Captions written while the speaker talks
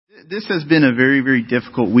This has been a very, very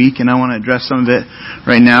difficult week, and I want to address some of it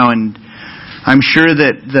right now. And I'm sure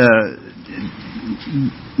that the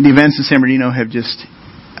events in San Bernardino have just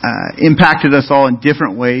impacted us all in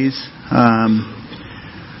different ways.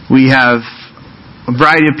 We have a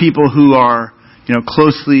variety of people who are,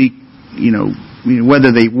 closely,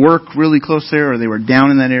 whether they work really close there or they were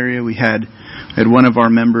down in that area. We had one of our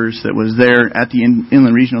members that was there at the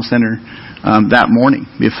Inland Regional Center that morning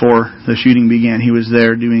before the shooting began. He was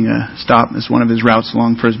there doing a stop as one of his routes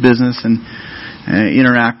along for his business and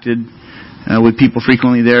interacted with people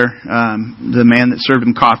frequently there. The man that served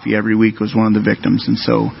him coffee every week was one of the victims, and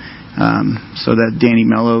so that Danny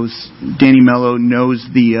Mello knows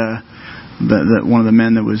the one of the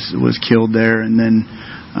men that was killed there, and then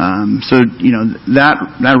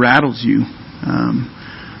that rattles you.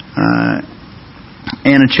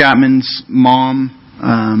 Anna Chapman's mom,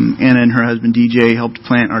 Anna and her husband DJ helped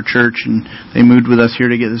plant our church, and they moved with us here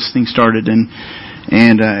to get this thing started. And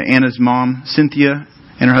Anna's mom, Cynthia,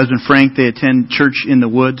 and her husband Frank, they attend church in the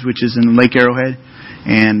woods, which is in Lake Arrowhead.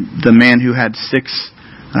 And the man who had 6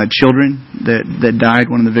 children that died,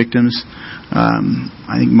 one of the victims,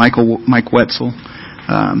 I think Mike Wetzel,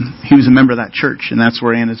 he was a member of that church, and that's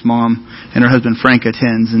where Anna's mom and her husband Frank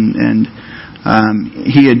attends. And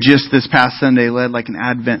he had just this past Sunday led like an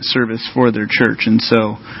Advent service for their church, and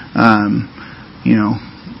so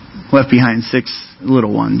left behind 6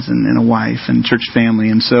 little ones and a wife and church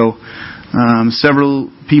family. And so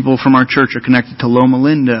several people from our church are connected to Loma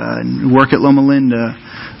Linda and work at Loma Linda,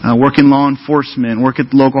 work in law enforcement, work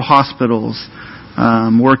at local hospitals,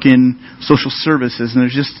 work in social services. And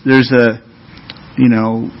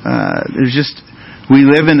we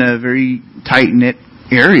live in a very tight-knit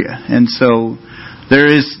area, and so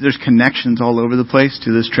there's connections all over the place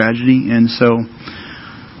to this tragedy. And so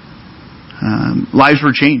lives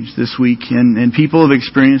were changed this week, and people have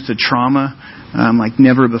experienced a trauma like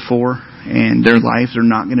never before, and their lives are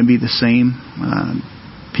not going to be the same.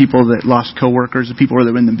 People that lost coworkers, the people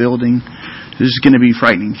that were in the building, this is going to be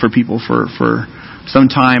frightening for people for some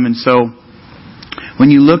time. And so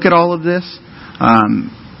when you look at all of this,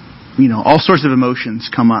 all sorts of emotions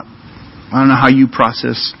come up. I don't know how you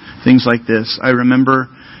process things like this. I remember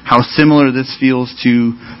how similar this feels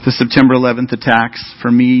to the September 11th attacks for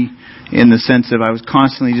me, in the sense of I was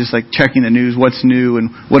constantly just like checking the news, what's new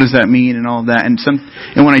and what does that mean and all of that. And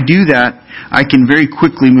when I do that, I can very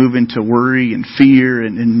quickly move into worry and fear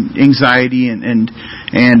and anxiety and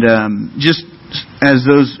just as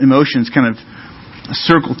those emotions kind of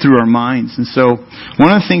circle through our minds. And so one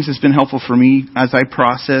of the things that's been helpful for me as I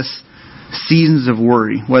process seasons of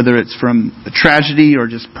worry, whether it's from a tragedy or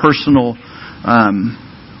just personal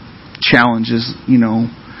challenges,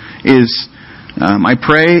 is I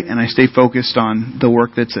pray and I stay focused on the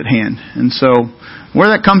work that's at hand. And so where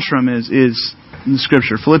that comes from is in the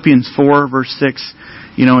Scripture. Philippians 4 verse 6,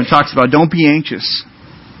 it talks about don't be anxious,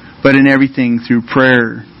 but in everything through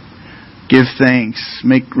prayer, give thanks,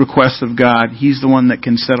 make requests of God. He's the one that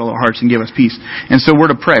can settle our hearts and give us peace. And so we're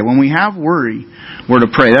to pray. When we have worry, we're to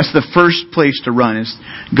pray. That's the first place to run, is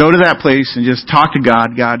go to that place and just talk to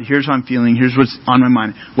God. God, here's how I'm feeling. Here's what's on my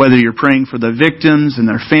mind. Whether you're praying for the victims and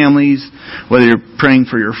their families, whether you're praying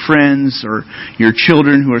for your friends or your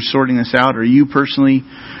children who are sorting this out, or you personally,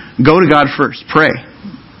 go to God first. Pray.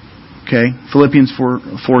 Okay? Philippians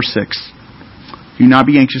 4:6. Do not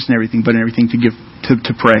be anxious in everything, but in everything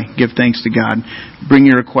to pray. Give thanks to God. Bring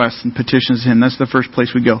your requests and petitions to Him. That's the first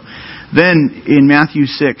place we go. Then in Matthew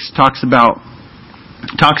 6 talks about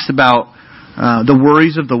the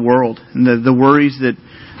worries of the world and the worries that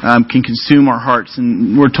can consume our hearts.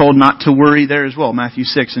 And we're told not to worry there as well, Matthew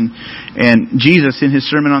 6. And Jesus, in His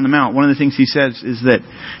Sermon on the Mount, one of the things He says that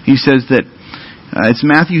it's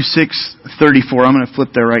Matthew 6:34. I'm going to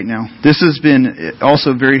flip there right now. This has been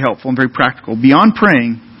also very helpful and very practical. Beyond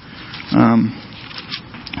praying,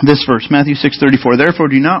 this verse, Matthew 6:34. Therefore,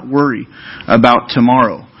 do not worry about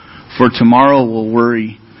tomorrow, for tomorrow will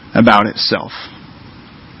worry about itself.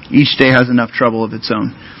 Each day has enough trouble of its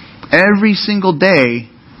own. Every single day,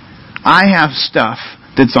 I have stuff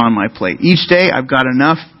that's on my plate. Each day, I've got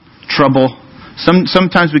enough trouble.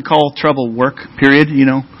 Sometimes we call trouble work, period.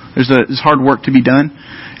 There's hard work to be done.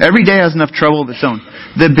 Every day has enough trouble of its own.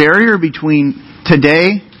 The barrier between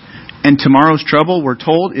today and tomorrow's trouble, we're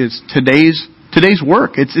told, is today's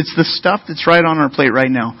work. It's the stuff that's right on our plate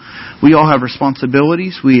right now. We all have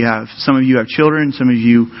responsibilities. Some of you have children. Some of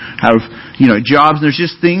you have, jobs. There's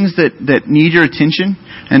just things that need your attention.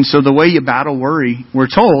 And so the way you battle worry, we're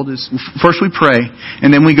told, is first we pray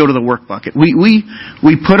and then we go to the work bucket. We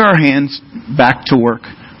put our hands back to work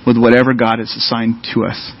with whatever God has assigned to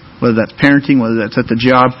us. whether that's parenting, whether that's at the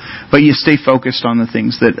job, but you stay focused on the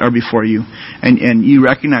things that are before you. And you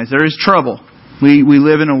recognize there is trouble. We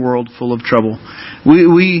live in a world full of trouble.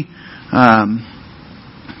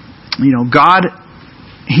 God,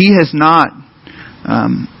 He has not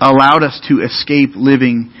allowed us to escape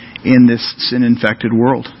living in this sin-infected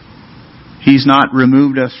world. He's not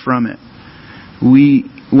removed us from it.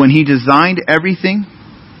 When He designed everything,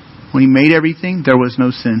 when He made everything, there was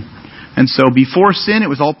no sin. And so before sin, it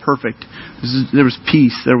was all perfect. There was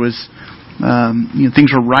peace. There was,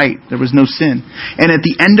 things were right. There was no sin. And at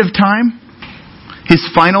the end of time, His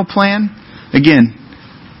final plan, again,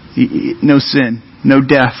 no sin, no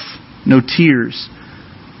death, no tears.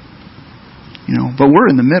 But we're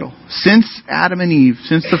in the middle. Since Adam and Eve,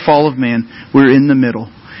 since the fall of man, we're in the middle.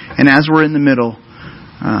 And as we're in the middle,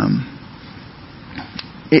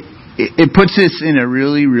 it puts us in a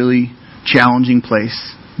really, really challenging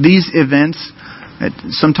place. These events,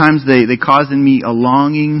 sometimes they cause in me a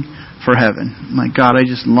longing for heaven. My God, I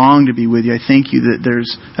just long to be with you. I thank you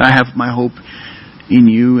that I have my hope in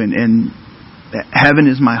you, and that heaven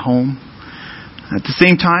is my home. At the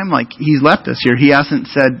same time, He's left us here. He hasn't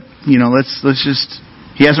said, He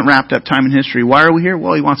hasn't wrapped up time in history. Why are we here?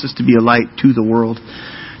 Well, He wants us to be a light to the world,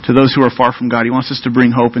 to those who are far from God. He wants us to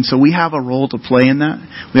bring hope. And so we have a role to play in that.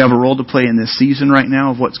 We have a role to play in this season right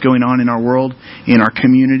now of what's going on in our world, in our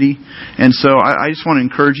community. And so I just want to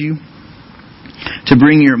encourage you to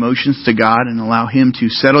bring your emotions to God and allow Him to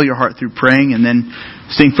settle your heart through praying, and then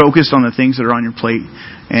staying focused on the things that are on your plate.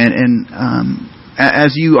 And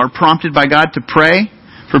as you are prompted by God to pray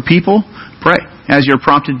for people, pray. As you're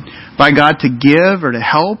prompted by God to give or to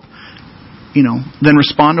help, then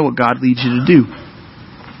respond to what God leads you to do.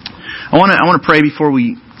 I want to pray before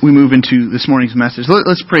we move into this morning's message.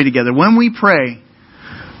 Let's pray together. When we pray,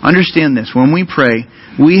 understand this. When we pray,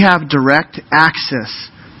 we have direct access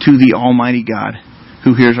to the Almighty God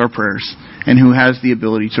who hears our prayers and who has the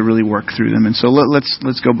ability to really work through them. And so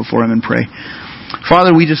let's go before Him and pray.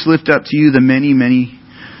 Father, we just lift up to You the many, many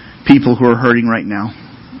people who are hurting right now.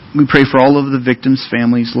 We pray for all of the victims'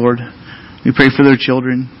 families, Lord. We pray for their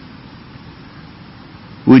children.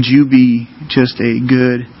 Would You be just a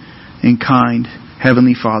good and kind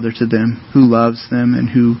Heavenly Father to them, who loves them and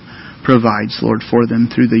who provides, Lord, for them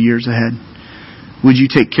through the years ahead. Would You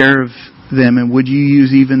take care of them, and would You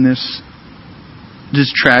use even this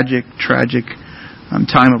tragic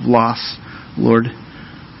time of loss, Lord,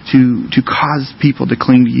 to cause people to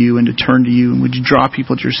cling to You and to turn to You, and would You draw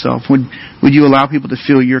people to Yourself? Would You allow people to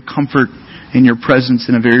feel Your comfort and Your presence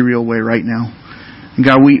in a very real way right now? And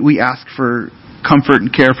God, we ask for comfort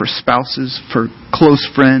and care for spouses, for close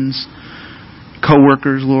friends,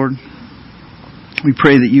 co-workers, Lord. We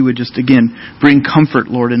pray that You would just, again, bring comfort,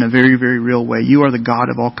 Lord, in a very, very real way. You are the God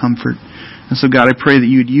of all comfort. And so, God, I pray that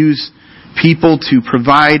You would use people to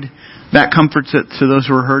provide that comfort to those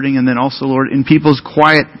who are hurting. And then also, Lord, in people's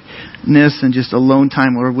quietness and just alone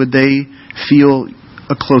time, Lord, would they feel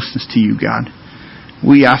a closeness to You, God?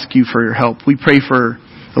 We ask You for Your help. We pray for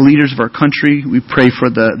the leaders of our country. We pray for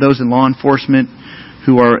those in law enforcement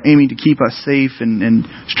who are aiming to keep us safe and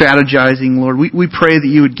strategizing, Lord. We pray that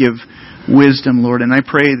You would give wisdom, Lord, and I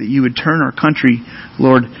pray that You would turn our country,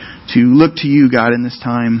 Lord, to look to You, God, in this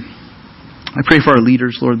time. I pray for our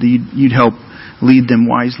leaders, Lord, that You'd help lead them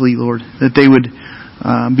wisely, Lord, that they would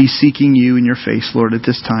be seeking You in Your face, Lord, at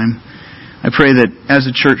this time. I pray that as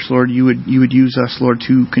a church, Lord, You would use us, Lord,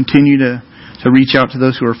 to continue to reach out to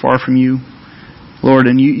those who are far from You, Lord.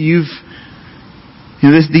 And these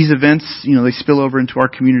events, they spill over into our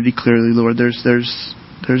community clearly, Lord.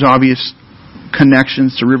 There's obvious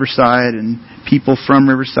connections to Riverside and people from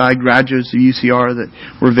Riverside, graduates of UCR that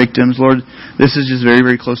were victims. Lord, this is just very,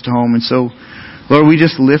 very close to home. And so, Lord, we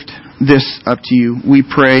just lift this up to You. We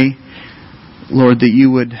pray, Lord, that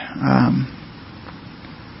You would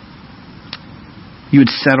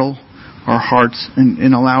settle our hearts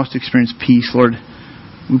and allow us to experience peace, Lord.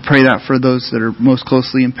 We pray that for those that are most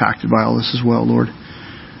closely impacted by all this as well, Lord.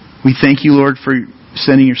 We thank You, Lord, for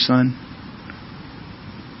sending Your Son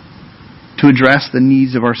to address the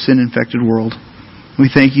needs of our sin-infected world. We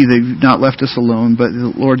thank You that You've not left us alone, but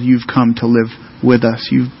Lord, You've come to live with us.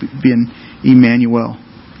 You've been Emmanuel.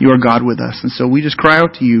 You are God with us. And so we just cry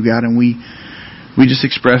out to You, God, and we just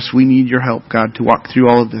express we need Your help, God, to walk through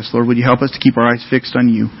all of this. Lord, would You help us to keep our eyes fixed on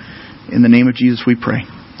You? In the name of Jesus we pray.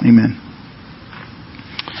 Amen.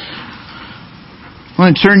 I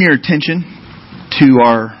want to turn your attention to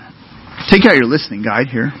take out your listening guide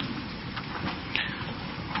here.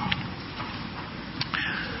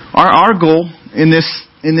 Our goal in this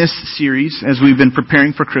in this series, as we've been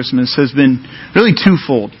preparing for Christmas, has been really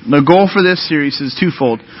twofold. The goal for this series is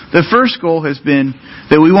twofold. The first goal has been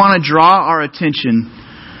that we want to draw our attention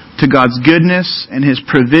to God's goodness and His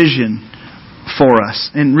provision for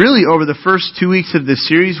us. And really, over the first 2 weeks of this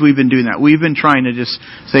series, we've been doing that. We've been trying to just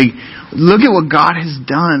say, look at what God has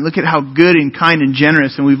done. Look at how good and kind and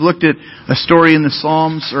generous. And we've looked at a story in the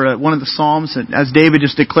Psalms, or one of the Psalms, as David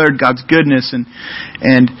just declared God's goodness.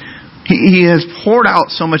 And He has poured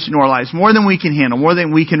out so much into our lives, more than we can handle, more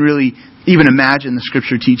than we can really even imagine, the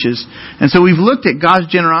Scripture teaches. And so we've looked at God's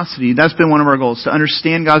generosity. That's been one of our goals, to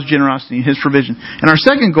understand God's generosity and His provision. And our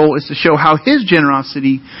second goal is to show how His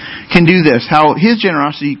generosity can do this, how His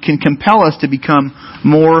generosity can compel us to become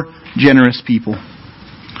more generous people.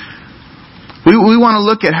 We want to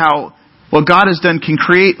look at how what God has done can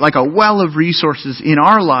create like a well of resources in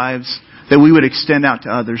our lives that we would extend out to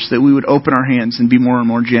others, that we would open our hands and be more and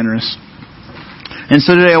more generous. And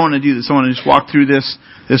so today I want to do this. I want to just walk through this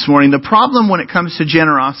morning. The problem when it comes to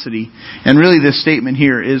generosity, and really this statement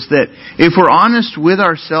here, is that if we're honest with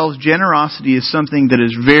ourselves, generosity is something that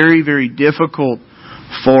is very, very difficult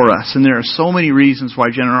for us. And there are so many reasons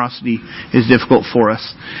why generosity is difficult for us.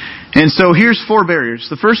 And so here's 4 barriers.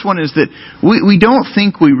 The first one is that we don't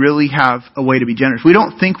think we really have a way to be generous. We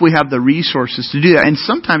don't think we have the resources to do that. And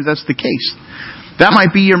sometimes that's the case. That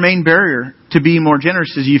might be your main barrier to be more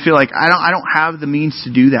generous, is you feel like, I don't have the means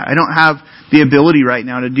to do that. I don't have the ability right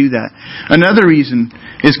now to do that. Another reason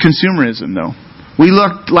is consumerism, though. We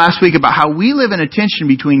looked last week about how we live in a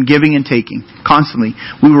tension between giving and taking constantly.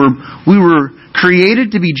 We were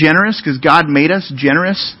created to be generous because God made us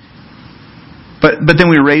generous, but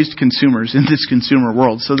then we were raised consumers in this consumer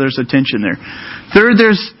world. So there's a tension there. Third,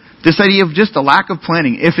 there's this idea of just a lack of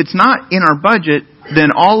planning. If it's not in our budget, then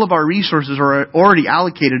all of our resources are already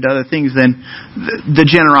allocated to other things. Then the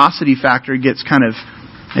generosity factor gets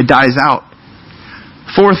it dies out.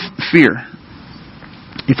 Fourth, fear.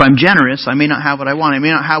 If I'm generous, I may not have what I want. I may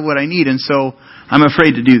not have what I need, and so I'm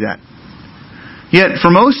afraid to do that. Yet, for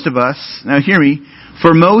most of us, now hear me,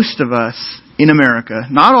 for most of us in America,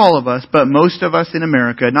 not all of us, but most of us in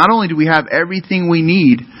America, not only do we have everything we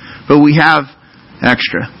need, but we have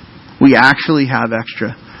extra. We actually have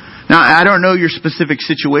extra. Now, I don't know your specific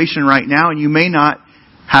situation right now, and you may not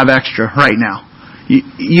have extra right now.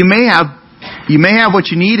 You may have what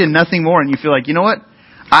you need and nothing more, and you feel like, you know what?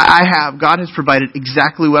 God has provided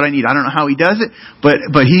exactly what I need. I don't know how He does it,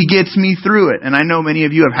 but He gets me through it. And I know many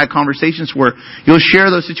of you have had conversations where you'll share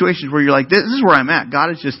those situations where you're like, this is where I'm at.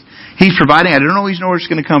 God is He's providing. I don't always know where it's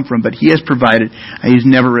going to come from, but He has provided. He's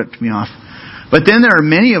never ripped me off. But then there are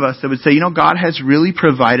many of us that would say, God has really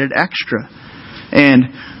provided extra. And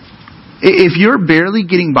if you're barely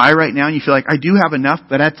getting by right now and you feel like, I do have enough,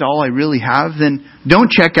 but that's all I really have, then don't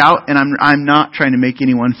check out. And I'm not trying to make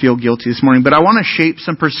anyone feel guilty this morning, but I want to shape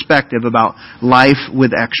some perspective about life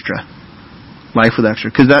with extra. Life with extra.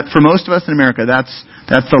 Because for most of us in America, that's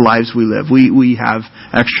the lives we live. We have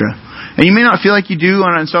extra. And you may not feel like you do,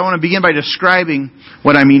 and so I want to begin by describing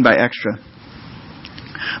what I mean by extra.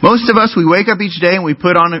 Most of us, we wake up each day and we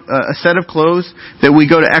put on a set of clothes that we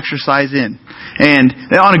go to exercise in. And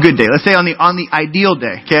on a good day. Let's say on the ideal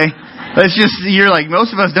day, okay? You're like,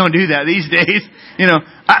 most of us don't do that these days.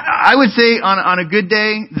 I would say on a good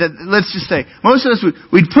day, let's just say, most of us,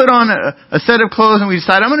 we'd put on a set of clothes and we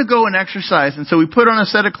decide, I'm going to go and exercise. And so we put on a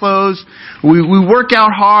set of clothes, we work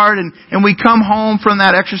out hard, and we come home from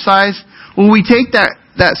that exercise. Well, we take that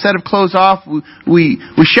set of clothes off, we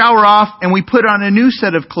shower off, and we put on a new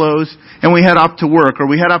set of clothes, and we head off to work, or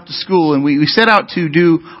we head off to school, and we set out to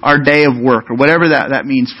do our day of work, or whatever that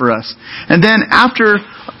means for us. And then after,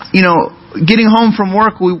 getting home from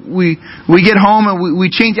work, we get home and we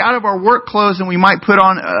change out of our work clothes, and we might put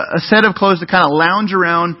on a set of clothes to kind of lounge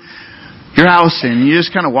around your house in. You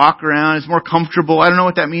just kind of walk around. It's more comfortable. I don't know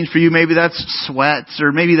what that means for you. Maybe that's sweats,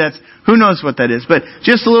 or maybe that's, who knows what that is. But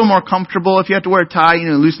just a little more comfortable. If you have to wear a tie,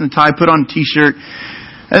 loosen the tie, put on a t-shirt.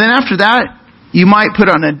 And then after that, you might put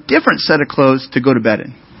on a different set of clothes to go to bed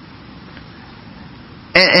in.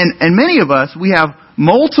 And many of us, we have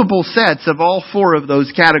multiple sets of all 4 of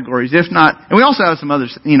those categories, if not, and we also have some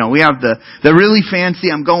others, we have the really fancy,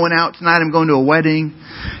 I'm going out tonight, I'm going to a wedding,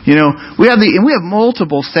 we have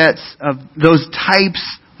multiple sets of those types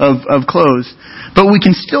of clothes, but we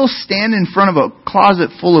can still stand in front of a closet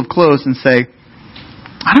full of clothes and say,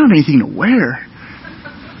 I don't have anything to wear.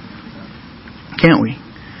 Can't we?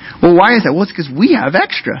 Well, why is that? Well, it's because we have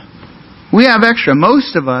extra. We have extra.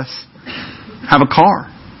 Most of us have a car.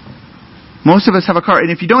 Most of us have a car. And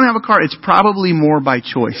if you don't have a car, it's probably more by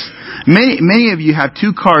choice. Many of you have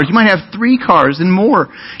 2 cars. You might have 3 cars and more.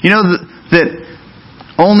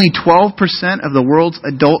 only 12% of the world's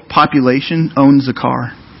adult population owns a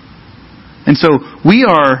car. And so we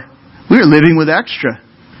are living with extra.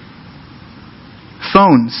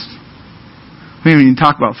 Phones. We don't even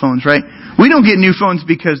talk about phones, right? We don't get new phones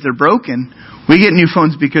because they're broken. We get new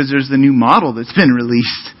phones because there's the new model that's been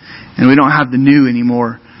released, and we don't have the new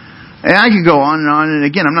anymore. And I could go on. And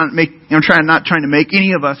again, I'm not trying to make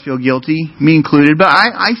any of us feel guilty, me included. But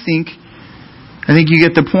I think you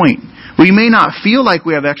get the point. We may not feel like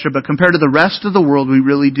we have extra, but compared to the rest of the world, we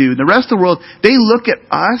really do. The rest of the world, they look at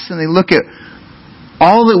us and they look at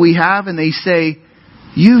all that we have, and they say,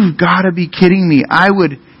 "You've got to be kidding me! I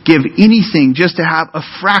would give anything just to have a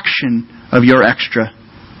fraction of your extra."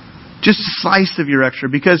 Just a slice of your extra.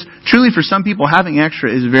 Because truly for some people, having extra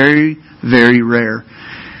is very, very rare.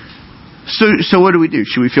 So what do?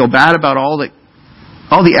 Should we feel bad about all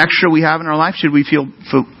the extra we have in our life? Should we feel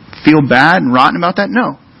bad and rotten about that?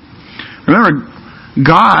 No. Remember,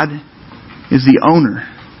 God is the owner.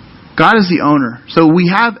 God is the owner. So we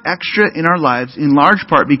have extra in our lives in large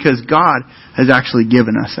part because God has actually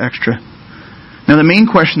given us extra. Now, the main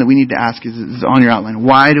question that we need to ask is on your outline.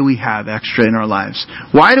 Why do we have extra in our lives?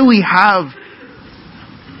 Why do we have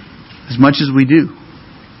as much as we do?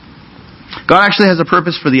 God actually has a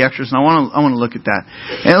purpose for the extras, and I want to look at that.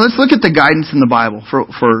 And let's look at the guidance in the Bible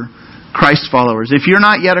for Christ followers. If you're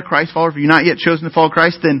not yet a Christ follower, if you're not yet chosen to follow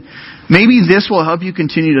Christ, then maybe this will help you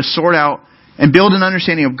continue to sort out and build an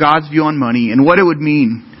understanding of God's view on money and what it would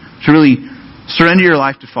mean to really surrender your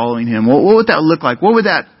life to following Him. What would that look like? How would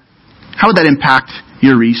that impact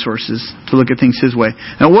your resources to look at things His way?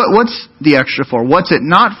 Now, what's the extra for? What's it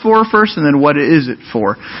not for first, and then what is it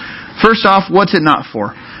for? First off, what's it not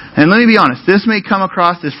for? And let me be honest, this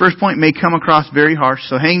first point may come across very harsh,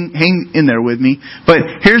 so hang in there with me. But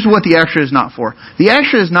here's what the extra is not for. The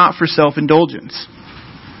extra is not for self-indulgence.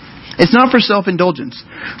 It's not for self-indulgence.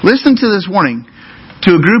 Listen to this warning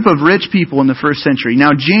to a group of rich people in the first century.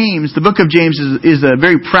 Now, James, the book of James is a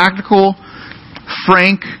very practical,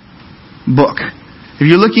 frank book.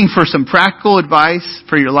 If you're looking for some practical advice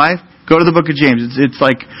for your life, go to the book of James. It's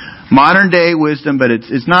like modern day wisdom, but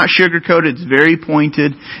it's not sugar-coated. It's very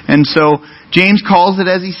pointed. And so James calls it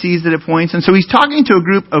as he sees it at points. And so he's talking to a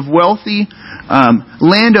group of wealthy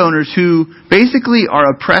landowners who basically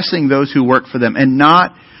are oppressing those who work for them and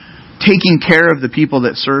not taking care of the people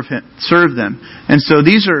that serve them. And so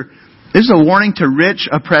this is a warning to rich,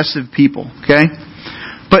 oppressive people. Okay.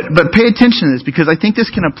 But pay attention to this, because I think this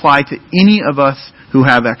can apply to any of us who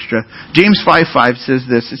have extra. James 5:5 says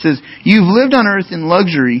this. It says, "You've lived on earth in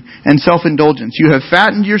luxury and self-indulgence. You have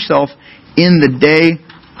fattened yourself in the day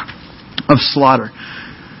of slaughter."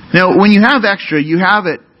 Now, when you have extra, you have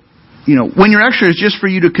it, when your extra is just for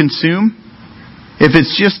you to consume, if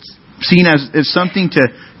it's just seen as something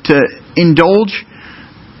to indulge,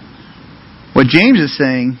 what James is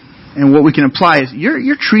saying, and what we can apply is,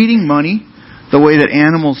 you're treating money the way that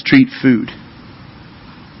animals treat food.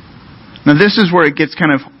 Now, this is where it gets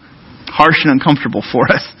kind of harsh and uncomfortable for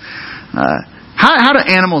us. How do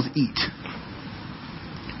animals eat?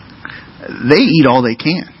 They eat all they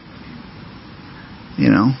can.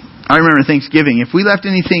 I remember Thanksgiving. If we left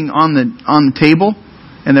anything on the table,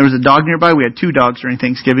 and there was a dog nearby, we had 2 dogs during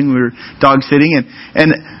Thanksgiving. We were dog sitting,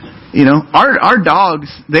 and our dogs,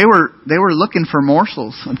 they were looking for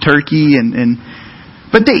morsels of turkey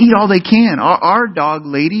but they eat all they can. Our dog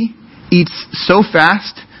lady eats so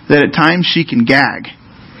fast that at times she can gag.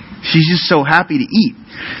 She's just so happy to eat.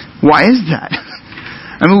 Why is that?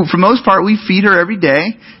 I mean, for the most part, we feed her every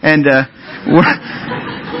day, and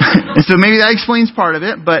so maybe that explains part of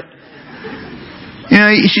it. But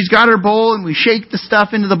she's got her bowl, and we shake the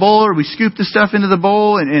stuff into the bowl, or we scoop the stuff into the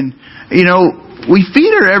bowl, and we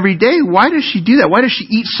feed her every day. Why does she do that? Why does she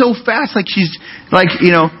eat so fast?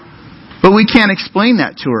 But we can't explain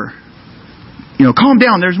that to her. Calm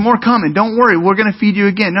down, there's more coming. Don't worry, we're going to feed you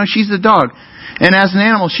again. No, she's a dog. And as an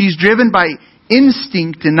animal, she's driven by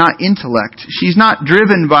instinct and not intellect. She's not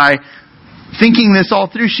driven by thinking this all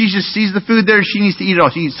through. She just sees the food there. She needs to eat it all.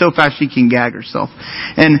 She eats so fast she can gag herself.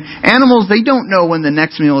 And animals, they don't know when the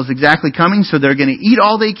next meal is exactly coming, so they're going to eat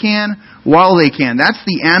all they can while they can. That's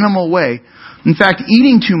the animal way. In fact,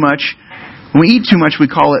 eating too much, when we eat too much, we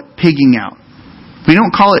call it pigging out. We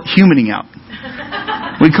don't call it humaning out.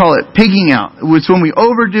 We call it pigging out. It's when we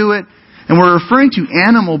overdo it, and we're referring to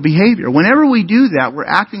animal behavior. Whenever we do that, we're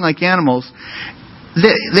acting like animals.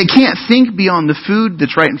 They can't think beyond the food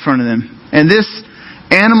that's right in front of them. And this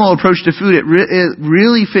animal approach to food, it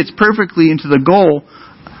really fits perfectly into the goal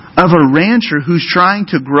of a rancher who's trying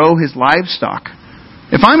to grow his livestock.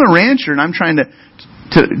 If I'm a rancher and I'm trying to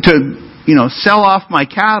sell off my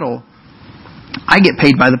cattle, I get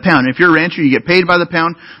paid by the pound. If you're a rancher, you get paid by the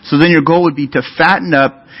pound. So then your goal would be to fatten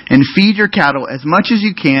up and feed your cattle as much as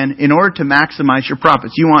you can in order to maximize your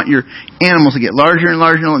profits. You want your animals to get larger and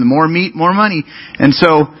larger, and the more meat, more money. And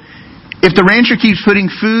so if the rancher keeps putting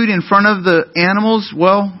food in front of the animals,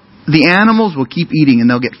 well, the animals will keep eating and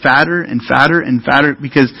they'll get fatter and fatter and fatter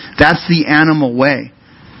because that's the animal way.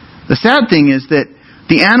 The sad thing is that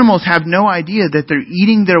the animals have no idea that they're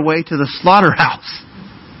eating their way to the slaughterhouse.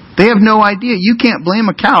 They have no idea. You can't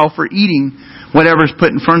blame a cow for eating whatever's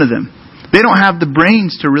put in front of them. They don't have the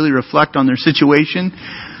brains to really reflect on their situation.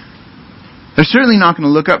 They're certainly not going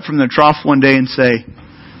to look up from their trough one day and say,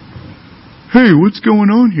 "Hey, what's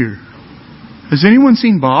going on here? Has anyone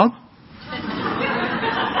seen Bob?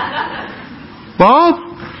 Bob?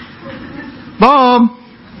 Bob?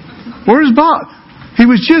 Where's Bob? He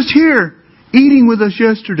was just here eating with us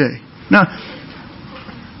yesterday." Now,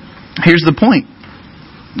 here's the point.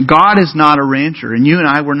 God is not a rancher, and you and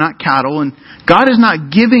I, we're not cattle, and God is not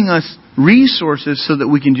giving us resources so that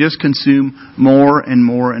we can just consume more and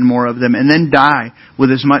more and more of them and then die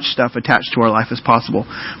with as much stuff attached to our life as possible.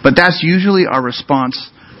 But that's usually our response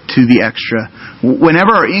to the extra.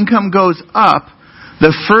 Whenever our income goes up,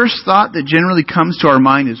 the first thought that generally comes to our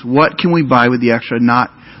mind is, what can we buy with the extra, not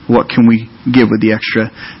what can we give with the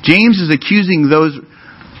extra. James is accusing those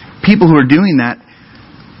people who are doing that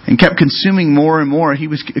and kept consuming more and more. He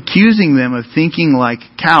was accusing them of thinking like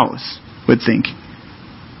cows would think.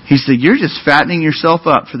 He said, "You're just fattening yourself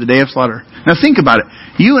up for the day of slaughter." Now think about it.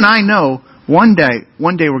 You and I know one day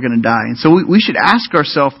we're going to die. And so we should ask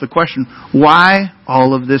ourselves the question, why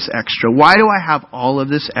all of this extra? Why do I have all of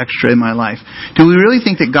this extra in my life? Do we really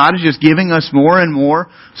think that God is just giving us more and more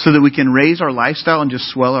so that we can raise our lifestyle and just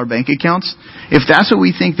swell our bank accounts? If that's what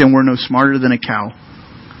we think, then we're no smarter than a cow.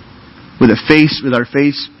 With our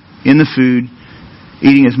face in the food,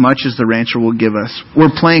 eating as much as the rancher will give us.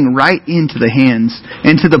 We're playing right into the hands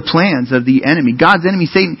and to the plans of the enemy. God's enemy,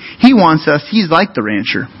 Satan, he wants us, he's like the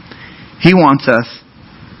rancher. He wants us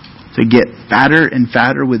to get fatter and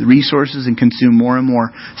fatter with resources and consume more and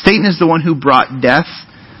more. Satan is the one who brought death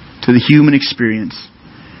to the human experience.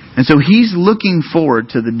 And so he's looking forward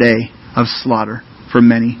to the day of slaughter for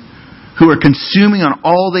many who are consuming on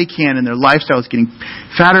all they can, and their lifestyle is getting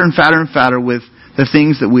fatter and fatter and fatter with the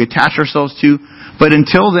things that we attach ourselves to. But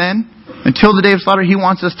until then, until the day of slaughter, he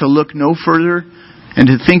wants us to look no further and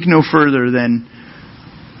to think no further than,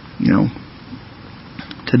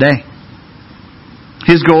 today.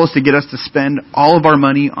 His goal is to get us to spend all of our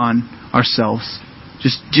money on ourselves.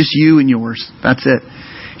 Just you and yours. That's it.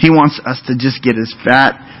 He wants us to just get as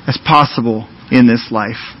fat as possible in this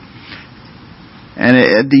life. And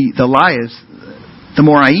the lie is, the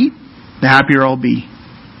more I eat, the happier I'll be,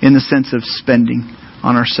 in the sense of spending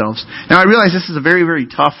on ourselves. Now I realize this is a very, very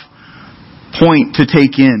tough point to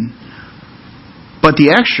take in. But the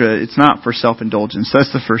extra, it's not for self-indulgence.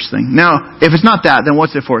 That's the first thing. Now, if it's not that, then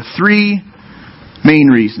what's it for? Three main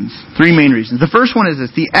reasons. The first one is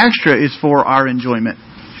this. The extra is for our enjoyment.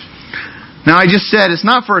 Now I just said it's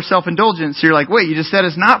not for our self-indulgence. So you're like, wait, you just said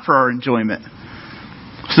it's not for our enjoyment.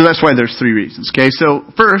 So that's why there's three reasons. Okay, so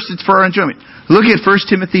first, it's for our enjoyment. Look at 1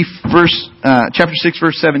 Timothy chapter 6,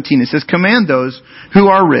 verse 17. It says, "Command those who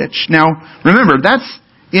are rich." Now, remember, that's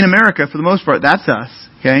in America, for the most part, that's us.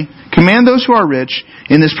 Okay? "Command those who are rich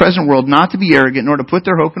in this present world not to be arrogant, nor to put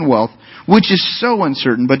their hope in wealth, which is so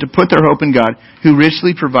uncertain, but to put their hope in God, who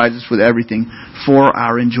richly provides us with everything for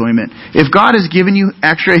our enjoyment." If God has given you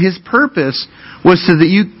extra, His purpose was so that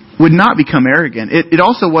you would not become arrogant. It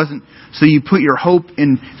also wasn't so you put your hope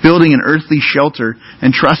in building an earthly shelter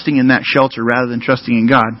and trusting in that shelter rather than trusting in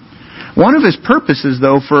God. One of His purposes,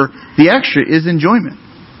 though, for the extra is enjoyment.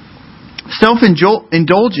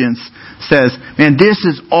 Self-indulgence says, man, this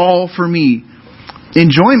is all for me.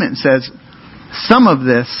 Enjoyment says, some of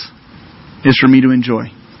this is for me to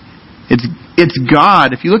enjoy. It's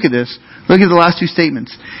God. If you look at this, look at the last two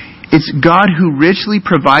statements. It's God who richly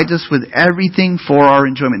provides us with everything for our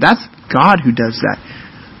enjoyment. That's God who does that.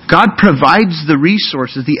 God provides the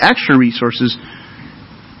resources, the extra resources.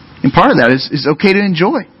 And part of that is okay to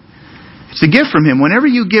enjoy. It's a gift from Him. Whenever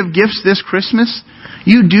you give gifts this Christmas,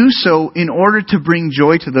 you do so in order to bring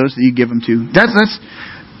joy to those that you give them to.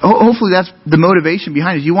 Hopefully that's the motivation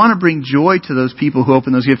behind it. You want to bring joy to those people who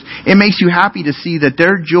open those gifts. It makes you happy to see that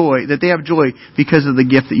that they have joy because of the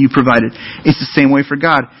gift that you provided. It's the same way for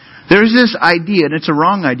God. There's this idea, and it's a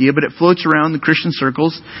wrong idea, but it floats around the Christian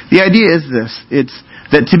circles. The idea is this. It's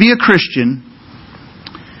that to be a Christian,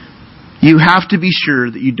 you have to be sure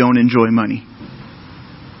that you don't enjoy money.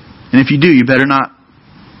 And if you do, you better not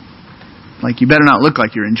look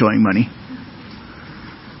like you're enjoying money.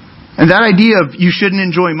 And that idea of you shouldn't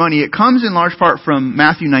enjoy money, it comes in large part from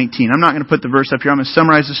Matthew 19. I'm not going to put the verse up here. I'm going to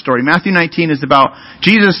summarize the story. Matthew 19 is about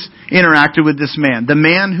Jesus interacted with this man, the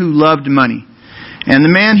man who loved money. And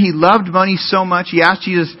the man, he loved money so much, he asked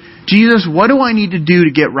Jesus, Jesus, what do I need to do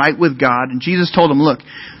to get right with God? And Jesus told him, look,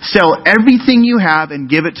 sell everything you have and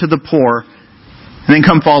give it to the poor, and then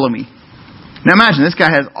come follow me. Now imagine, this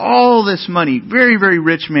guy has all this money, very, very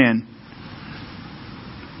rich man.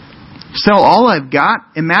 Sell all I've got?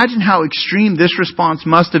 Imagine how extreme this response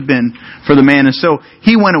must have been for the man. And so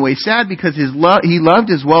he went away sad because he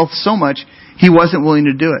loved his wealth so much, he wasn't willing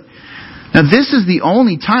to do it. Now this is the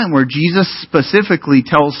only time where Jesus specifically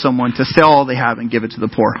tells someone to sell all they have and give it to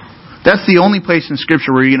the poor. That's the only place in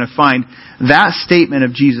Scripture where you're going to find that statement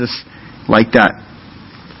of Jesus like that.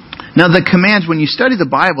 Now the commands, when you study the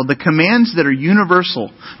Bible, the commands that are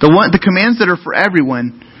universal, the commands that are for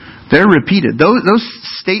everyone, they're repeated. Those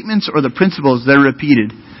statements or the principles, they're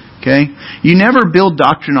repeated. Okay? You never build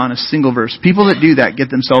doctrine on a single verse. People that do that get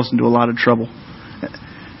themselves into a lot of trouble.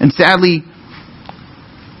 And sadly,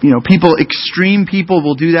 extreme people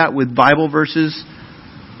will do that with Bible verses,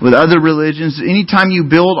 with other religions. Anytime you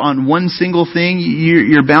build on one single thing,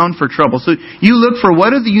 you're bound for trouble. So you look for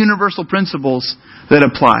what are the universal principles that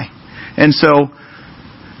apply. And so,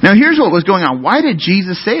 now here's what was going on. Why did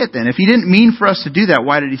Jesus say it then? If He didn't mean for us to do that,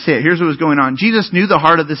 why did He say it? Here's what was going on. Jesus knew the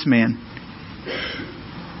heart of this man.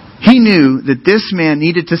 He knew that this man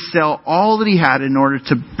needed to sell all that he had in order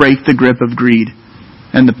to break the grip of greed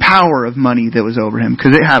and the power of money that was over him,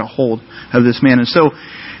 because it had a hold of this man. And so,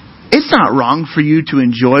 it's not wrong for you to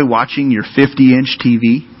enjoy watching your 50-inch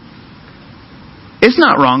TV. It's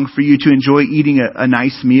not wrong for you to enjoy eating a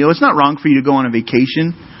nice meal. It's not wrong for you to go on a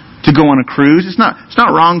vacation, to go on a cruise. It's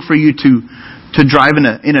not wrong for you to drive in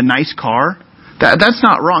a nice car. That's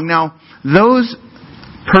not wrong. Now, those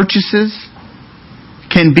purchases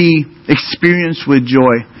can be experienced with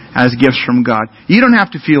joy as gifts from God. You don't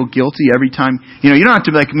have to feel guilty every time. You don't have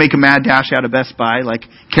to make a mad dash out of Best Buy, like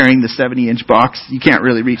carrying the 70-inch box. You can't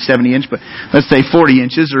really reach 70-inch, but let's say 40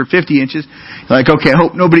 inches or 50 inches. Like, okay, I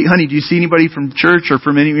hope nobody, honey, do you see anybody from church or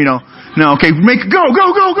from any, no, okay, go.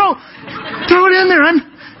 Throw it in there.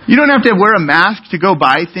 You don't have to wear a mask to go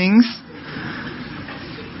buy things.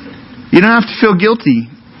 You don't have to feel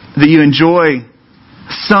guilty that you enjoy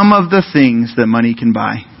some of the things that money can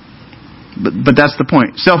buy. But that's the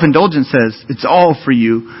point. Self-indulgence says it's all for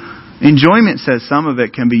you. Enjoyment says some of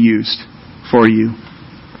it can be used for you.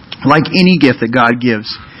 Like any gift that God gives,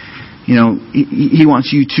 He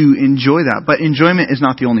wants you to enjoy that. But enjoyment is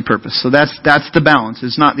not the only purpose. So that's the balance.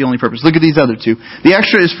 It's not the only purpose. Look at these other two. The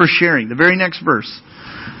extra is for sharing. The very next verse,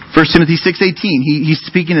 1 Timothy 6:18. He's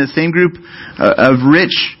speaking to the same group of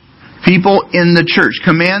rich people in the church.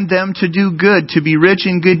 Command them to do good, to be rich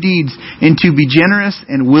in good deeds, and to be generous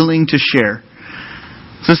and willing to share.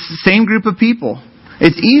 So it's the same group of people.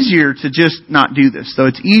 It's easier to just not do this. So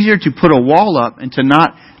it's easier to put a wall up and to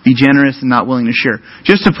not be generous and not willing to share.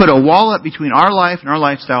 Just to put a wall up between our life and our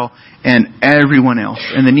lifestyle and everyone else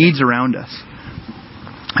and the needs around us.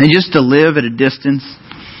 And just to live at a distance.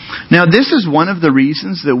 Now this is one of the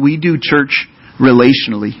reasons that we do church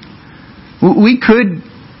relationally. We could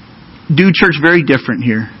do church very different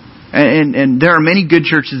here. And there are many good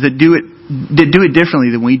churches that do it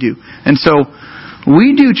differently than we do. And so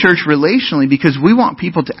we do church relationally because we want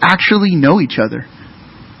people to actually know each other.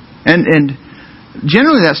 And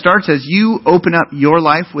generally that starts as you open up your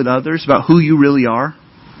life with others about who you really are.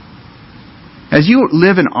 As you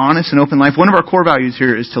live an honest and open life, one of our core values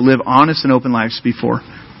here is to live honest and open lives before,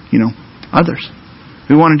 others.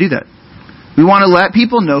 We want to do that. We want to let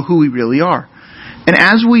people know who we really are. And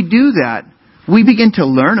as we do that, we begin to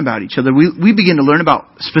learn about each other. We begin to learn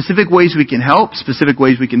about specific ways we can help, specific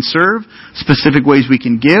ways we can serve, specific ways we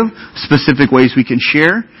can give, specific ways we can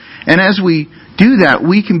share. And as we do that,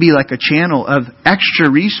 we can be like a channel of extra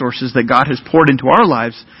resources that God has poured into our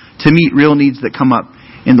lives to meet real needs that come up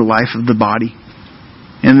in the life of the body.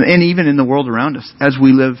 And even in the world around us as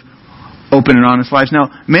we live open and honest lives.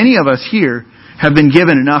 Now, many of us here have been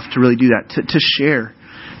given enough to really do that, to share.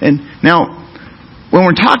 And now, when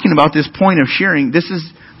we're talking about this point of sharing,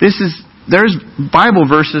 there's Bible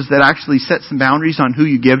verses that actually set some boundaries on who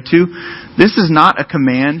you give to. This is not a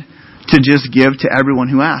command to just give to everyone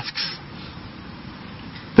who asks.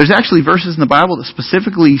 There's actually verses in the Bible that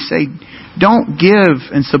specifically say, don't give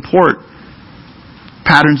and support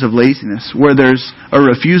patterns of laziness, where there's a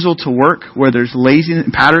refusal to work, where there's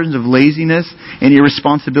patterns of laziness and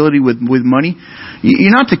irresponsibility with money.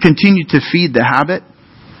 You're not to continue to feed the habit.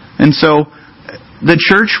 And so, the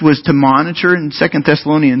church was to monitor in 2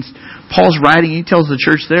 Thessalonians. Paul's writing, he tells the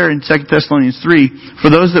church there in 2 Thessalonians 3, for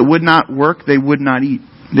those that would not work, they would not eat.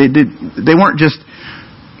 They weren't just,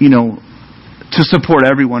 to support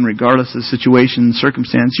everyone regardless of the situation and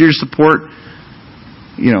circumstance. You're to support,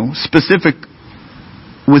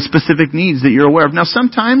 with specific needs that you're aware of. Now,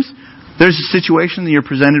 sometimes there's a situation that you're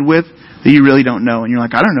presented with that you really don't know. And you're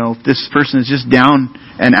like, I don't know if this person is just down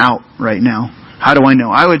and out right now. How do I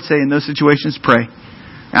know? I would say in those situations, pray.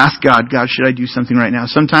 Ask God, should I do something right now?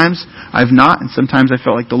 Sometimes I've not, and sometimes I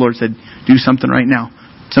felt like the Lord said, do something right now.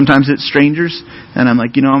 Sometimes it's strangers, and I'm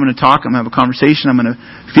like, I'm going to talk, I'm going to have a conversation, I'm going to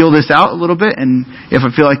feel this out a little bit, and if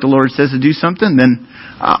I feel like the Lord says to do something, then,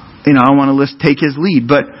 I want to take His lead.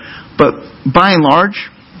 But by and large,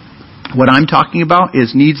 what I'm talking about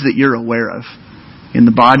is needs that you're aware of. In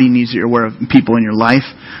the body, needs that you're aware of, people in your life.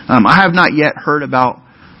 I have not yet heard about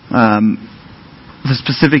the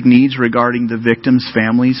specific needs regarding the victims'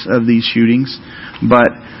 families of these shootings. But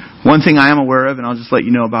one thing I am aware of, and I'll just let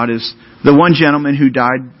you know about, is the one gentleman who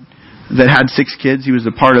died that had 6 kids. He was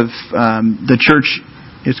a part of the church.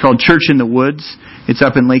 It's called Church in the Woods. It's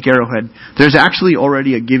up in Lake Arrowhead. There's actually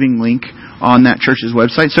already a giving link on that church's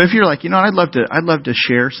website. So if you're like, I'd love to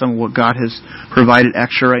share some of what God has provided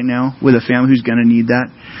extra right now with a family who's going to need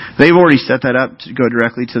that. They've already set that up to go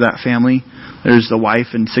directly to that family. There's the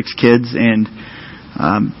wife and 6 kids, and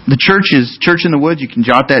the church is Church in the Woods. You can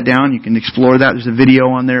jot that down. You can explore that. There's a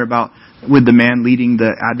video on there with the man leading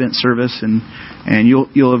the Advent service, and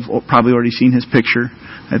you'll have probably already seen his picture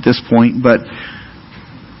at this point. But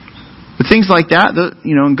things like that,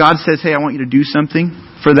 and God says, hey, I want you to do something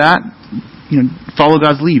for that. Follow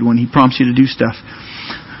God's lead when He prompts you to do stuff.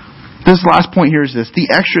 This last point here is this.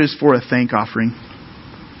 The extra is for a thank offering.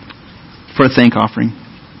 For a thank offering.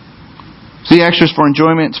 So the extra is for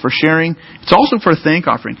enjoyment, it's for sharing. It's also for a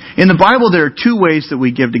thank offering. In the Bible, there are 2 ways that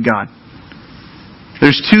we give to God.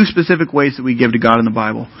 There's 2 specific ways that we give to God in the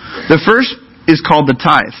Bible. The first is called the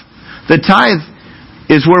tithe. The tithe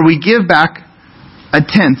is where we give back a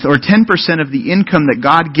tenth or 10% of the income that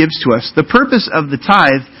God gives to us. The purpose of the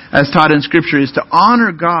tithe, as taught in Scripture, is to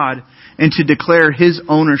honor God and to declare His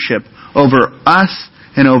ownership over us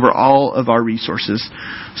and over all of our resources.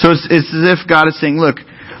 So it's as if God is saying, look,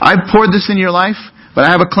 I've poured this into your life, but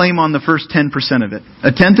I have a claim on the first 10% of it.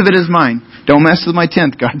 A tenth of it is mine. Don't mess with my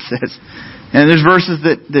tenth, God says. And there's verses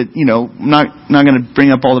that I'm not going to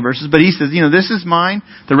bring up all the verses, but He says, this is mine.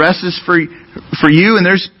 The rest is for you. And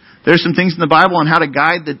there's some things in the Bible on how to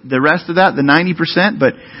guide the rest of that, the 90%.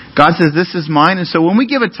 But God says, this is mine. And so when we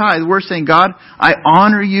give a tithe, we're saying, God, I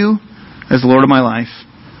honor you as the Lord of my life.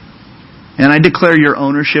 And I declare your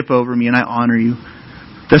ownership over me, and I honor you.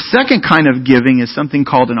 The second kind of giving is something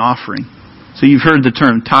called an offering. So you've heard the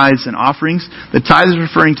term tithes and offerings. The tithe is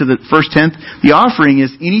referring to the first tenth. The offering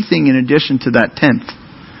is anything in addition to that tenth.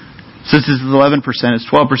 So this is 11%, it's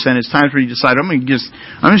 12%. It's time for you to decide, I'm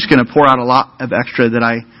just going to pour out a lot of extra that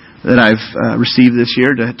I've received this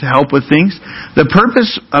year to help with things. The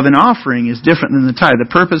purpose of an offering is different than the tithe. The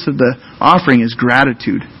purpose of the offering is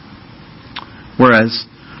gratitude. Whereas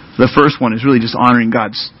the first one is really just honoring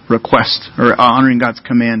God's request or honoring God's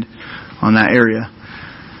command on that area.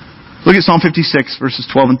 Look at Psalm 56, verses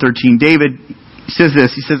 12 and 13. David says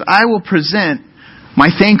this. He says, I will present my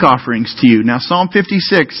thank offerings to you. Now, Psalm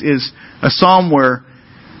 56 is a psalm where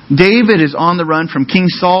David is on the run from King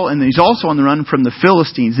Saul, and he's also on the run from the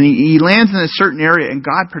Philistines. And he lands in a certain area, and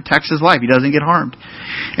God protects his life. He doesn't get harmed.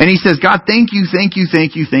 And he says, God, thank you, thank you,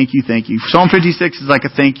 thank you, thank you, thank you. Psalm 56 is like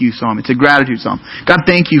a thank you psalm. It's a gratitude psalm. God,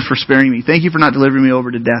 thank you for sparing me. Thank you for not delivering me over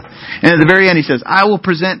to death. And at the very end, he says, I will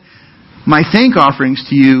present my thank offerings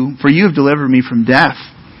to you, for you have delivered me from death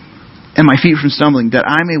and my feet from stumbling, that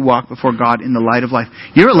I may walk before God in the light of life.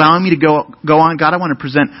 You're allowing me to go on. God, I want to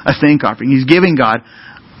present a thank offering. He's giving God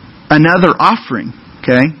another offering.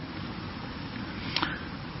 Okay?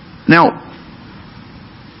 Now,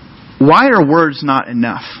 why are words not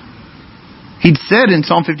enough? He'd said in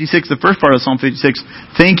Psalm 56, the first part of Psalm 56,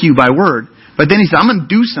 thank you by word. But then he said, I'm going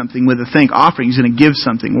to do something with a thank offering. He's going to give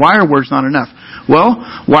something. Why are words not enough? Well,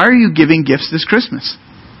 why are you giving gifts this Christmas?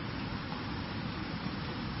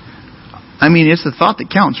 I mean, it's the thought that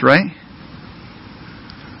counts, right?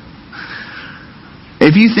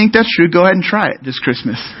 If you think that's true, go ahead and try it this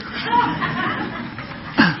Christmas.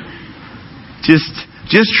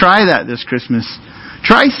 Just try that this Christmas.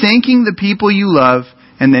 Try thanking the people you love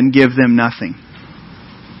and then give them nothing.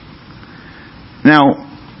 Now,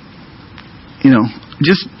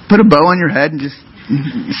 just put a bow on your head and just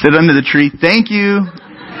sit under the tree. Thank you.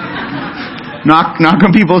 Knock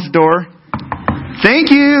on people's door. Thank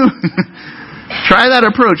you. Try that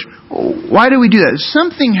approach. Why do we do that?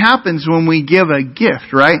 Something happens when we give a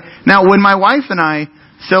gift, right? Now, when my wife and I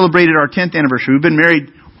celebrated our 10th anniversary, we've been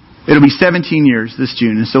married, it'll be 17 years this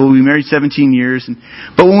June, and so we'll be married 17 years.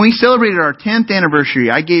 But when we celebrated our 10th anniversary,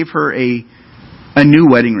 I gave her a new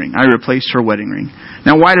wedding ring. I replaced her wedding ring.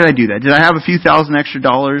 Now, why did I do that? Did I have a few thousand extra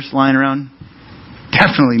dollars lying around?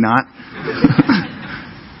 Definitely not.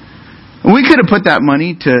 We could have put that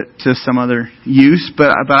money to some other use,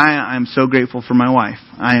 but I'm so grateful for my wife.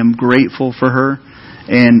 I am grateful for her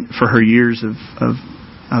and for her years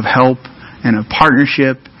of help and of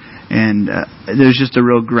partnership. And there's just a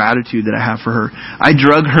real gratitude that I have for her. I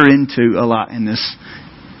drug her into a lot in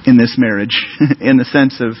this marriage, in the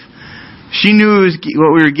sense of she knew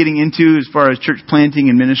what we were getting into as far as church planting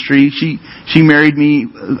and ministry. She married me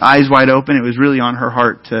eyes wide open. It was really on her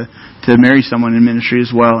heart to marry someone in ministry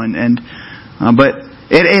as well. But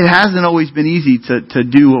it hasn't always been easy to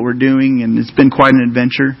do what we're doing, and it's been quite an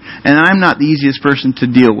adventure. And I'm not the easiest person to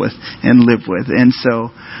deal with and live with. And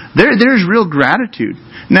so there's real gratitude.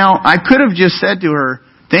 Now, I could have just said to her,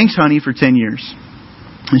 "Thanks, honey, for 10 years."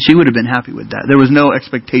 And she would have been happy with that. There was no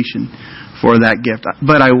expectation for that gift.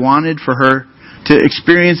 But I wanted for her to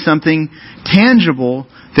experience something tangible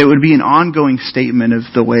that would be an ongoing statement of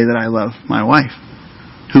the way that I love my wife,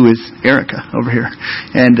 who is Erica over here.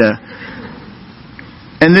 And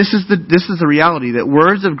this is the reality, that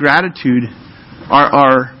words of gratitude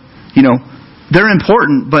are they're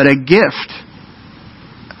important, but a gift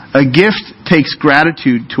takes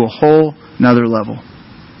gratitude to a whole nother level.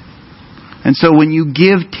 And so when you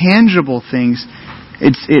give tangible things,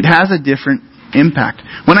 it has a different impact.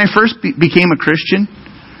 When I first became a Christian,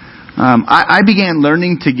 I began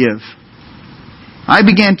learning to give.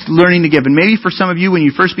 And maybe for some of you, when you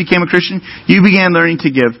first became a Christian, you began learning to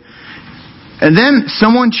give. And then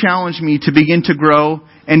someone challenged me to begin to grow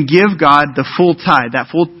and give God the full tithe, that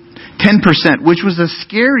full 10%, which was a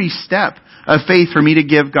scary step of faith for me to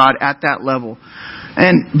give God at that level.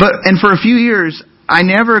 And for a few years, I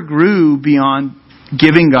never grew beyond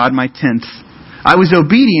giving God my tenth. I was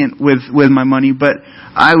obedient with my money, but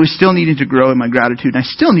I was still needing to grow in my gratitude. And I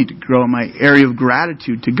still need to grow in my area of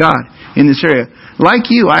gratitude to God in this area. Like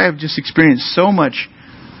you, I have just experienced so much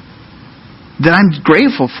that I'm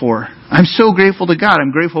grateful for. I'm so grateful to God.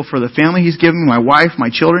 I'm grateful for the family He's given me, my wife, my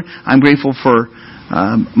children. I'm grateful for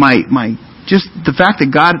my just the fact that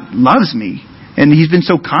God loves me and He's been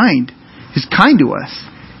so kind. He's kind to us.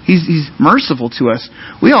 He's merciful to us.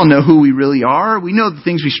 We all know who we really are. We know the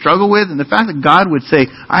things we struggle with. And the fact that God would say,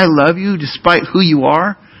 "I love you despite who you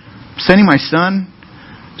are," sending my Son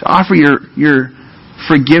to offer your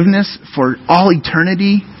forgiveness for all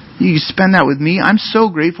eternity. You spend that with me. I'm so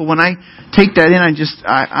grateful. When I take that in,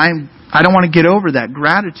 I don't want to get over that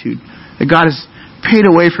gratitude that God has paid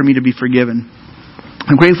a way for me to be forgiven.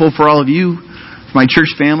 I'm grateful for all of you, for my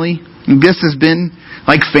church family. And this has been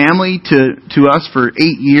like family to us for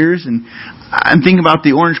 8 years. And I'm thinking about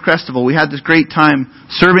the Orangecrest Festival. We had this great time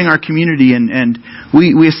serving our community, and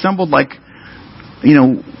we assembled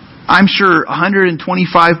I'm sure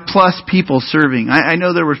 125 plus people serving. I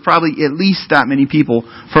know there was probably at least that many people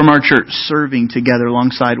from our church serving together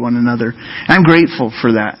alongside one another. I'm grateful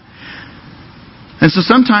for that. And so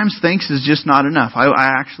sometimes thanks is just not enough. I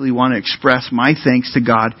actually want to express my thanks to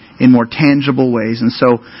God in more tangible ways. And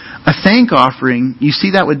so a thank offering, you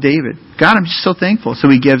see that with David. God, I'm just so thankful. So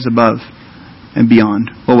he gives above and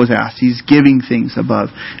beyond what was asked. He's giving things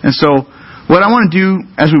above. And so what I want to do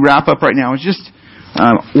as we wrap up right now is just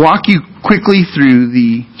walk you quickly through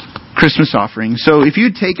the Christmas offering. So if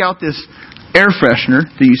you take out this air freshener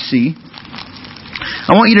that you see,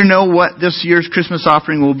 I want you to know what this year's Christmas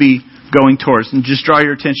offering will be going towards. And just draw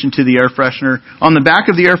your attention to the air freshener. On the back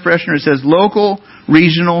of the air freshener it says local,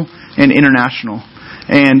 regional, and international.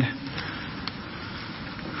 And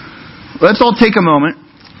let's all take a moment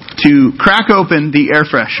to crack open the air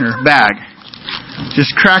freshener bag.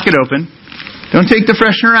 Just crack it open. Don't take the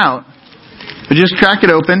freshener out, but just crack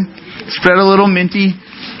it open. Spread a little minty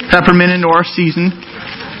peppermint into our season.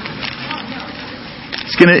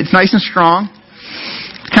 It's nice and strong.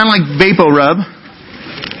 Kind of like Vapo Rub.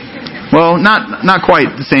 Well, not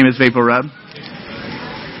quite the same as Vapo Rub.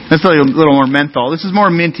 That's a little more menthol. This is more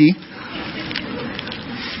minty.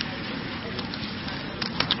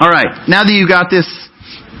 All right. Now that you got this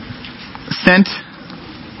scent,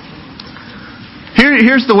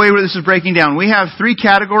 here's the way where this is breaking down. We have 3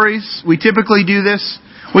 categories. We typically do this.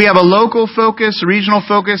 We have a local focus, a regional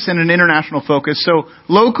focus, and an international focus. So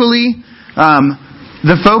locally,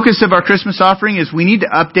 the focus of our Christmas offering is we need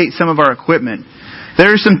to update some of our equipment.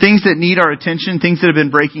 There are some things that need our attention, things that have been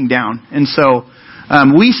breaking down. And so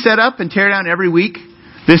We set up and tear down every week.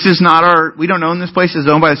 This is not we don't own this place. It's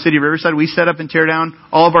owned by the city of Riverside. We set up and tear down.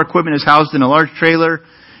 All of our equipment is housed in a large trailer,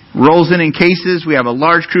 rolls in cases. We have a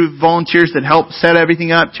large crew of volunteers that help set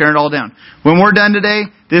everything up, tear it all down. When we're done today,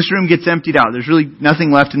 this room gets emptied out. There's really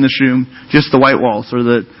nothing left in this room, just the white walls or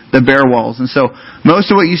the bare walls. And so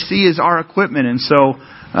most of what you see is our equipment. And so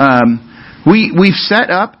we've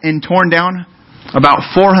set up and torn down about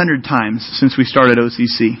 400 times since we started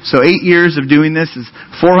OCC. So 8 years of doing this is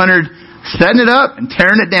 400 setting it up and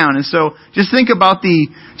tearing it down. And so just think about the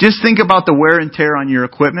wear and tear on your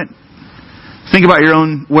equipment. Think about your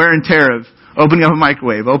own wear and tear of opening up a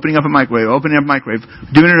microwave, doing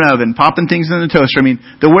it in an oven, popping things in the toaster. I mean,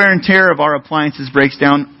 the wear and tear of our appliances breaks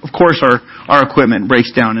down. Of course, our equipment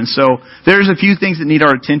breaks down. And so there's a few things that need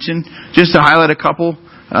our attention. Just to highlight a couple,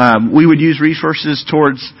 we would use resources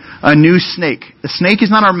towards a new snake. A snake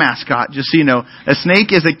is not our mascot, just so you know. A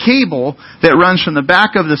snake is a cable that runs from the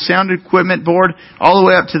back of the sound equipment board all the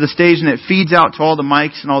way up to the stage, and it feeds out to all the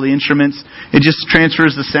mics and all the instruments. It just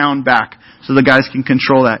transfers the sound back so the guys can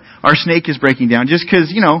control that. Our snake is breaking down. Just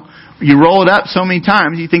because, you roll it up so many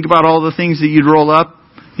times, you think about all the things that you'd roll up,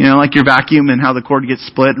 like your vacuum and how the cord gets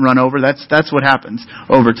split and run over. That's what happens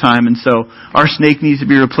over time. And so our snake needs to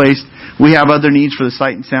be replaced. We have other needs for the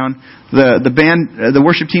sight and sound. The band, the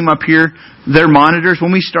worship team up here, their monitors.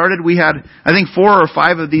 When we started, we had, I think, 4 or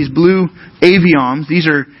 5 of these blue Avioms. These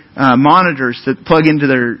are monitors that plug into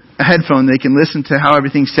their headphone. They can listen to how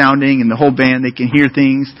everything's sounding and the whole band. They can hear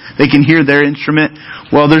things. They can hear their instrument.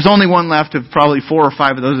 Well, there's only one left of probably 4 or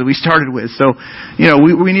 5 of those that we started with. So,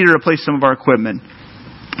 we need to replace some of our equipment.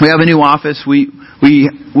 We have a new office. We're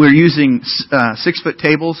using 6-foot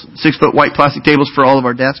tables, 6-foot white plastic tables for all of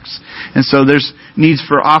our desks, and so there's needs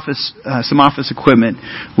for some office equipment.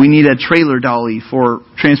 We need a trailer dolly for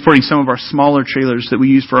transporting some of our smaller trailers that we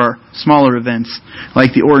use for our smaller events,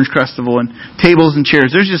 like the Orangecrest Festival, and tables and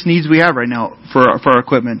chairs. There's just needs we have right now for our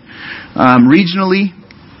equipment. Regionally,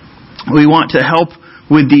 we want to help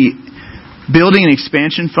with the building and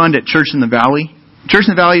expansion fund at Church in the Valley. Church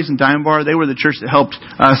in the Valley is in Diamond Bar. They were the church that helped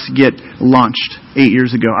us get launched 8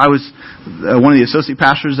 years ago. I was one of the associate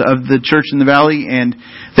pastors of the Church in the Valley, and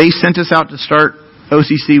they sent us out to start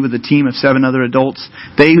OCC with a team of 7 other adults.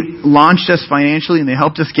 They launched us financially, and they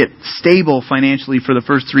helped us get stable financially for the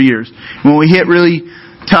first 3 years. When we hit really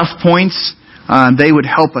tough points, they would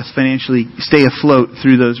help us financially stay afloat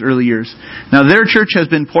through those early years. Now, their church has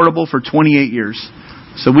been portable for 28 years.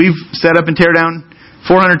 So we've set up and tear down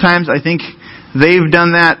 400 times. I think they've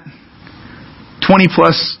done that 20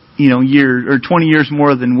 plus, years or 20 years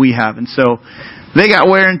more than we have. And so they got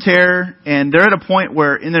wear and tear, and they're at a point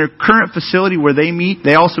where in their current facility where they meet,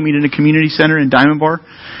 they also meet in a community center in Diamond Bar.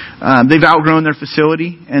 They've outgrown their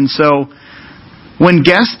facility. And so when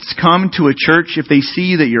guests come to a church, if they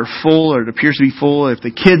see that you're full or it appears to be full, if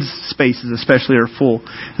the kids' spaces especially are full,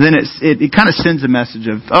 then it kind of sends a message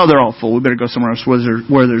of, they're all full. We better go somewhere else where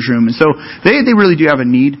there's room. And so they really do have a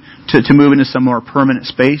need to move into some more permanent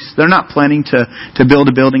space. They're not planning to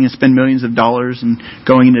build a building and spend millions of dollars and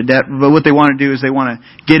going into debt. But what they want to do is they want to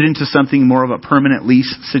get into something more of a permanent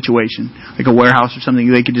lease situation, like a warehouse or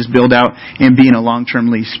something they could just build out and be in a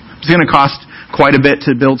long-term lease. It's going to cost quite a bit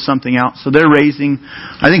to build something out. So they're raising,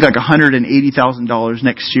 I think, like $180,000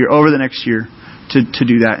 over the next year to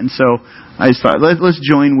do that. And so I just thought, let's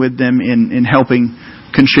join with them in helping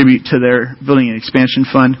contribute to their building and expansion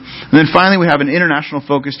fund. And then finally, we have an international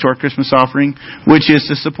focus to our Christmas offering, which is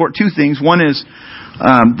to support 2 things. One is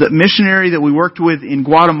the missionary that we worked with in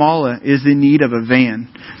Guatemala is in need of a van.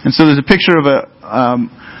 And so there's a picture of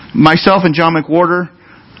myself and John McWhorter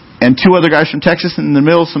and 2 other guys from Texas, and in the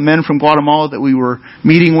middle, some men from Guatemala that we were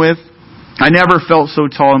meeting with. I never felt so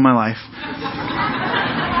tall in my life.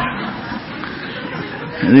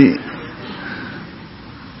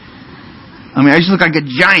 I just look like a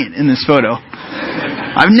giant in this photo.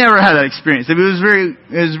 I've never had that experience. It was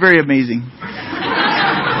very amazing.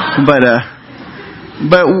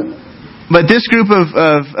 But this group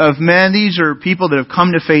of men, these are people that have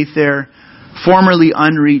come to faith there, formerly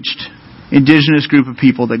unreached indigenous group of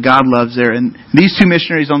people that God loves there. And these 2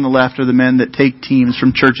 missionaries on the left are the men that take teams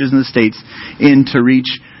from churches in the States in to reach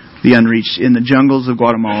the unreached in the jungles of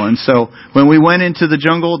Guatemala. And so when we went into the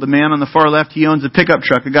jungle, the man on the far left, he owns a pickup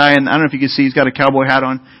truck. A guy, and I don't know if you can see, he's got a cowboy hat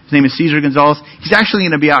on. His name is Cesar Gonzalez. He's actually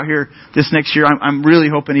going to be out here this next year. I'm really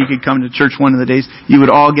hoping he could come to church one of the days. You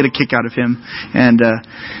would all get a kick out of him.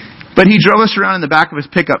 But he drove us around in the back of his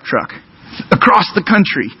pickup truck across the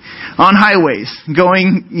country on highways,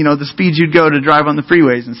 going, the speeds you'd go to drive on the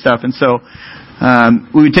freeways and stuff. And so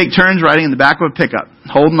we would take turns riding in the back of a pickup,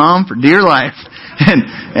 holding on for dear life.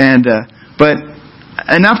 But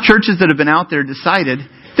enough churches that have been out there decided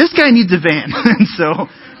this guy needs a van. And so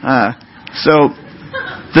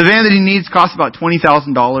the van that he needs costs about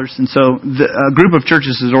 $20,000. And so a group of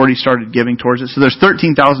churches has already started giving towards it. So there's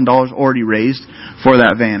 $13,000 already raised for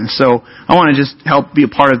that van. And so I want to just help be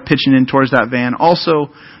a part of pitching in towards that van. Also,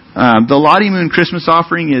 the Lottie Moon Christmas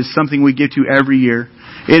offering is something we give to every year.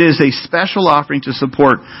 It is a special offering to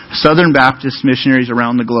support Southern Baptist missionaries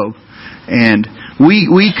around the globe. And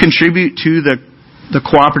we contribute to the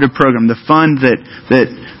cooperative program, the fund that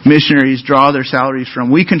missionaries draw their salaries from.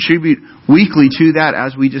 We contribute weekly to that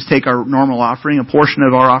as we just take our normal offering. A portion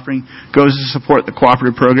of our offering goes to support the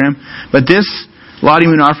cooperative program. But this Lottie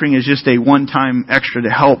Moon offering is just a one-time extra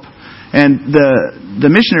to help. And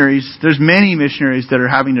the missionaries, there's many missionaries that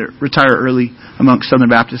are having to retire early amongst Southern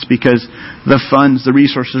Baptists because the funds, the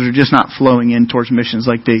resources are just not flowing in towards missions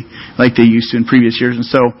like they used to in previous years. And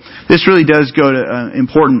so this really does go to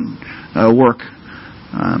important work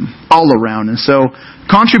all around. And so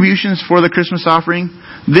contributions for the Christmas offering,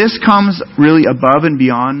 this comes really above and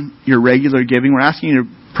beyond your regular giving. We're asking you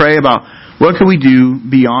to pray about what can we do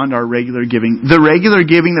beyond our regular giving. The regular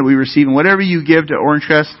giving that we receive, and whatever you give to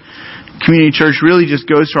Orangecrest Community Church really just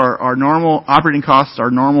goes to our normal operating costs,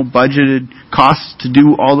 our normal budgeted costs to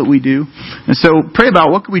do all that we do. And so pray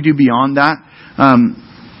about what can we do beyond that.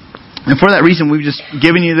 And for that reason, we've just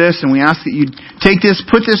given you this, and we ask that you take this,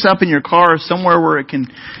 put this up in your car somewhere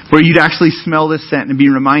where you'd actually smell this scent and be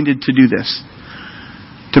reminded to do this.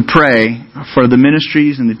 To pray for the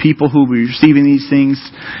ministries and the people who will be receiving these things.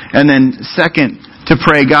 And then second, to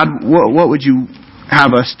pray, God, what would you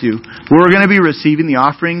have us do? We're going to be receiving the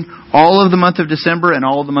offering all of the month of December and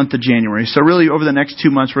all of the month of January. So really over the next 2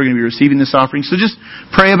 months we're going to be receiving this offering. So just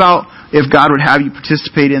pray about if God would have you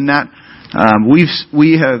participate in that.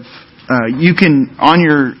 You can, on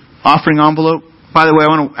your offering envelope, by the way, I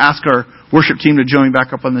want to ask our worship team to join me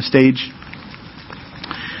back up on the stage.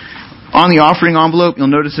 On the offering envelope,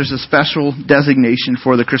 you'll notice there's a special designation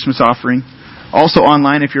for the Christmas offering. Also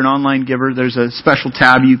online, if you're an online giver, there's a special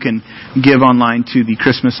tab you can give online to the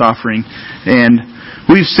Christmas offering. And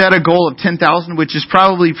we've set a goal of $10,000, which is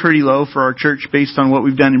probably pretty low for our church based on what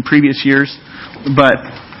we've done in previous years. But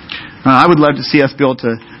I would love to see us be able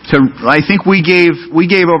to I think we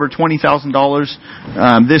gave over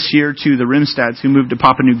 $20,000 this year to the Rimstads who moved to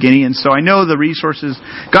Papua New Guinea, and so I know the resources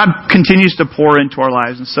God continues to pour into our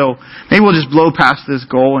lives, and so maybe we'll just blow past this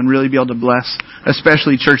goal and really be able to bless,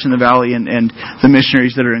 especially Church in the Valley and the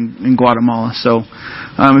missionaries that are in Guatemala. So,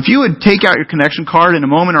 if you would take out your connection card in a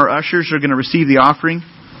moment, our ushers are going to receive the offering.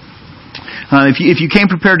 If you came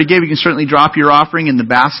prepared to give, you can certainly drop your offering in the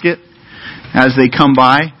basket as they come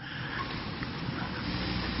by.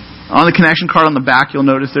 On the connection card on the back, you'll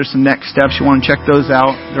notice there's some next steps. You want to check those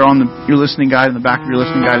out. They're on your listening guide, in the back of your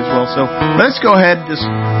listening guide as well. So let's go ahead just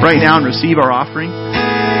right now and receive our offering.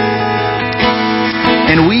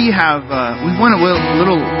 And we went a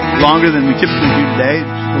little longer than we typically do today.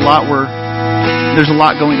 There's a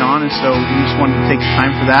lot going on, and so we just wanted to take the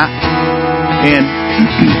time for that. And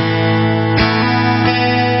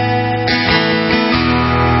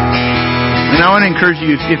I want to encourage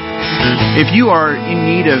you, if you are in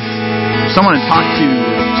need of someone to talk to,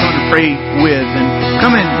 someone to pray with, then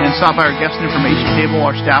come in and stop by our guest information table.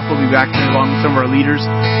 Our staff will be back there along with some of our leaders.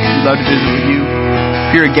 We'd love to visit with you.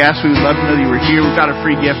 If you're a guest, we would love to know that you were here. We've got a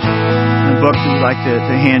free gift and a book that we'd like to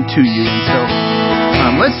hand to you. And so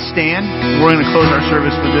let's stand. We're going to close our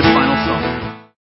service with this final song.